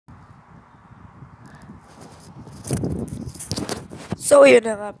So, yun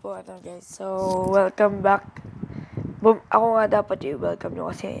na nga po, guys. So, welcome back. Ako nga dapat i-welcome nyo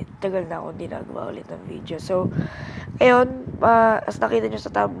kasi tagal na akong ginagawa ulit ng video. So, ngayon, as nakita nyo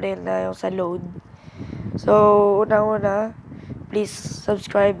sa thumbnail na yung sa load. So, unang-una, please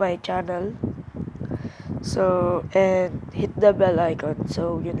subscribe my channel. So, and hit the bell icon.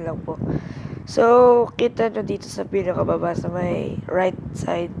 So, yun lang po. So, kita nyo dito sa pinakababa sa may right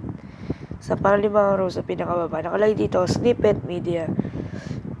side. Sa panglimang row sa pinakababa. Nakalagay dito, Snippet Media.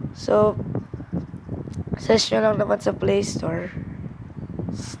 So, search nyo lang naman sa Play Store.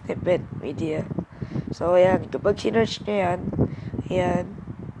 Snippet Media. So, ayan. Kapag sinearch nyo yan, ayan,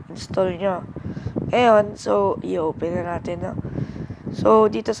 install nyo. Ngayon, so, i-open na natin, no? So,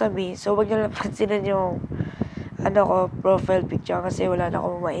 dito sa me, so, wag nyo lang pansinin yung, profile picture kasi wala na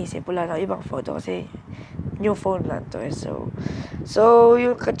akong maisip. Wala na ibang photo kasi new phone lang to eh. So,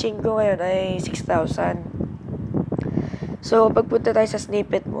 yung kaching ko ngayon ay 6,000. So, pagpunta tayo sa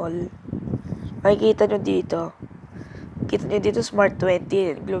Snippet Mall, makikita nyo dito. Kita nyo dito Smart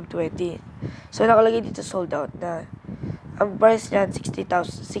 20, Globe 20. So, nakalagay dito sold out na. Ang price niyan,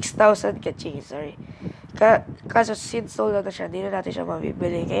 6,000 kaching, sorry. Kaso, since sold out na siya, hindi na natin siya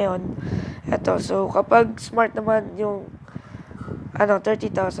mabibili. Ngayon, eto. So, kapag Smart naman yung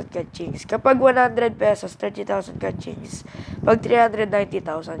 30,000 kachings. Kapag 100 pesos, 30,000 kachings. Pag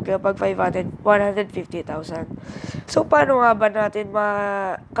 390,000. Kapag 500, 150,000. So, paano nga ba natin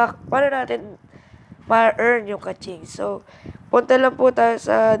ma-earn yung kachings? So, punta lang po tayo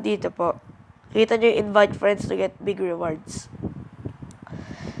sa dito po. Kita nyo yung invite friends to get big rewards.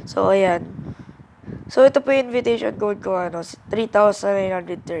 So, ayan. So, ito po yung invitation code ko,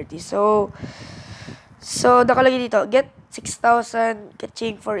 3,930. So, nakalagay dito, get 6,000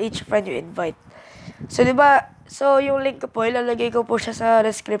 kaching for each friend you invite. So, diba? So, yung link ko po, ilalagay ko po siya sa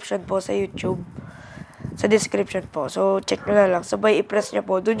description po sa YouTube. Sa description po. So, check nyo na lang. Sabay, i-press nyo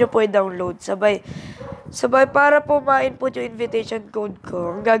po. Doon nyo po i-download. Sabay, para po ma-input yung invitation code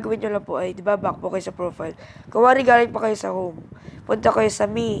ko, ang gagawin nyo lang po ay, diba, back po kayo sa profile. Kung wari galing pa kayo sa home, punta kayo sa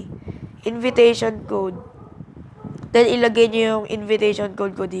me, invitation code. Then, ilagay nyo yung invitation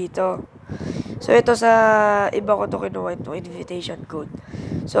code ko dito. So, ito sa iba ko to kinuha itong invitation code.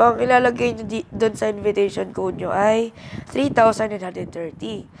 So, ang ilalagay nyo doon sa invitation code nyo ay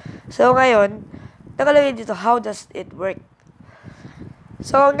 3,930. So, ngayon, nakalagay dito, how does it work?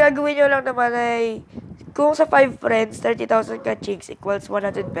 So, ang gagawin nyo lang naman ay, kung sa 5 friends, 30,000 kachings equals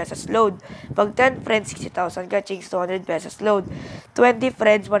 100 pesos load. Pag 10 friends, 60,000 kachings, 200 pesos load. 20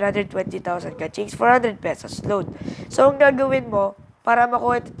 friends, 120,000 kachings, 400 pesos load. So, ang gagawin mo, para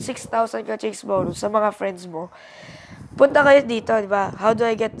makuha 6,000 kachings bonus sa mga friends mo, punta kayo dito, di ba? How do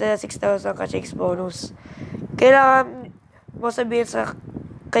I get the 6,000 kachings bonus? Kailangan mo sabihin sa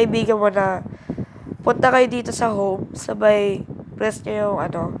kaibigan mo na punta kayo dito sa home, sabay press nyo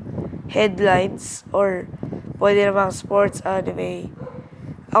yung headlines, or pwede namang sports, anime.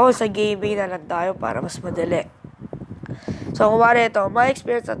 Ako sa gaming na lang tayo para mas madali. So, kumari ito, my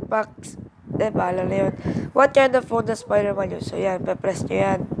experience at PAX, bahala na yun. What kind of phone does Spider-Man use? So, yan, pe-press nyo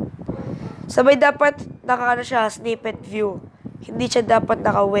yan. Sabay dapat siya, snippet view. Hindi siya dapat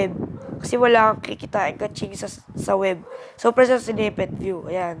naka-web. Kasi wala kang kikitain kaching sa web. So, press ang snippet view.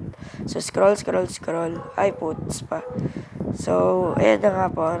 Ayan. So, scroll. Ay, puts pa. So, ayan na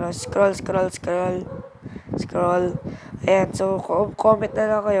nga po. Scroll. Ayan. So, comment na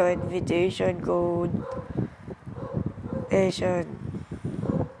lang kayo. Invitation code.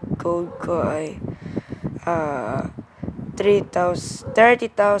 Code ko ay 30,930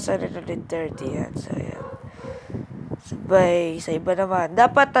 yan. So, yan. Sabay, sa iba naman.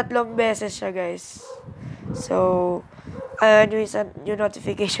 Dapat 3 beses siya, guys. So, yung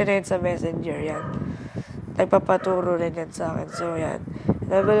notification na yun sa messenger, yan. Nagpapaturo rin yan sa akin. So, yan.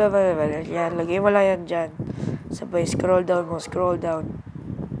 Level. Yan, lagay mo lang yan dyan. Sabay, scroll down.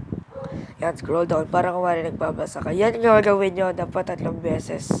 Yan, scroll down. Para kumari nagbabasa ka. Yan yung gagawin nyo. Dapat 3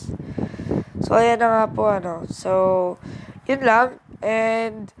 beses. So, ayan na nga po, So, yun lang.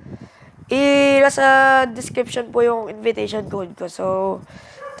 And, nasa description po yung invitation code ko. So,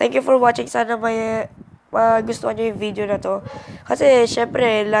 thank you for watching. Sana may gustuhan nyo yung video na to. Kasi,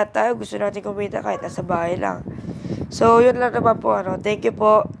 syempre, lahat tayo gusto natin kumita kahit nasa bahay lang. So, yun lang naman po, Thank you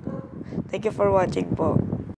po. Thank you for watching po.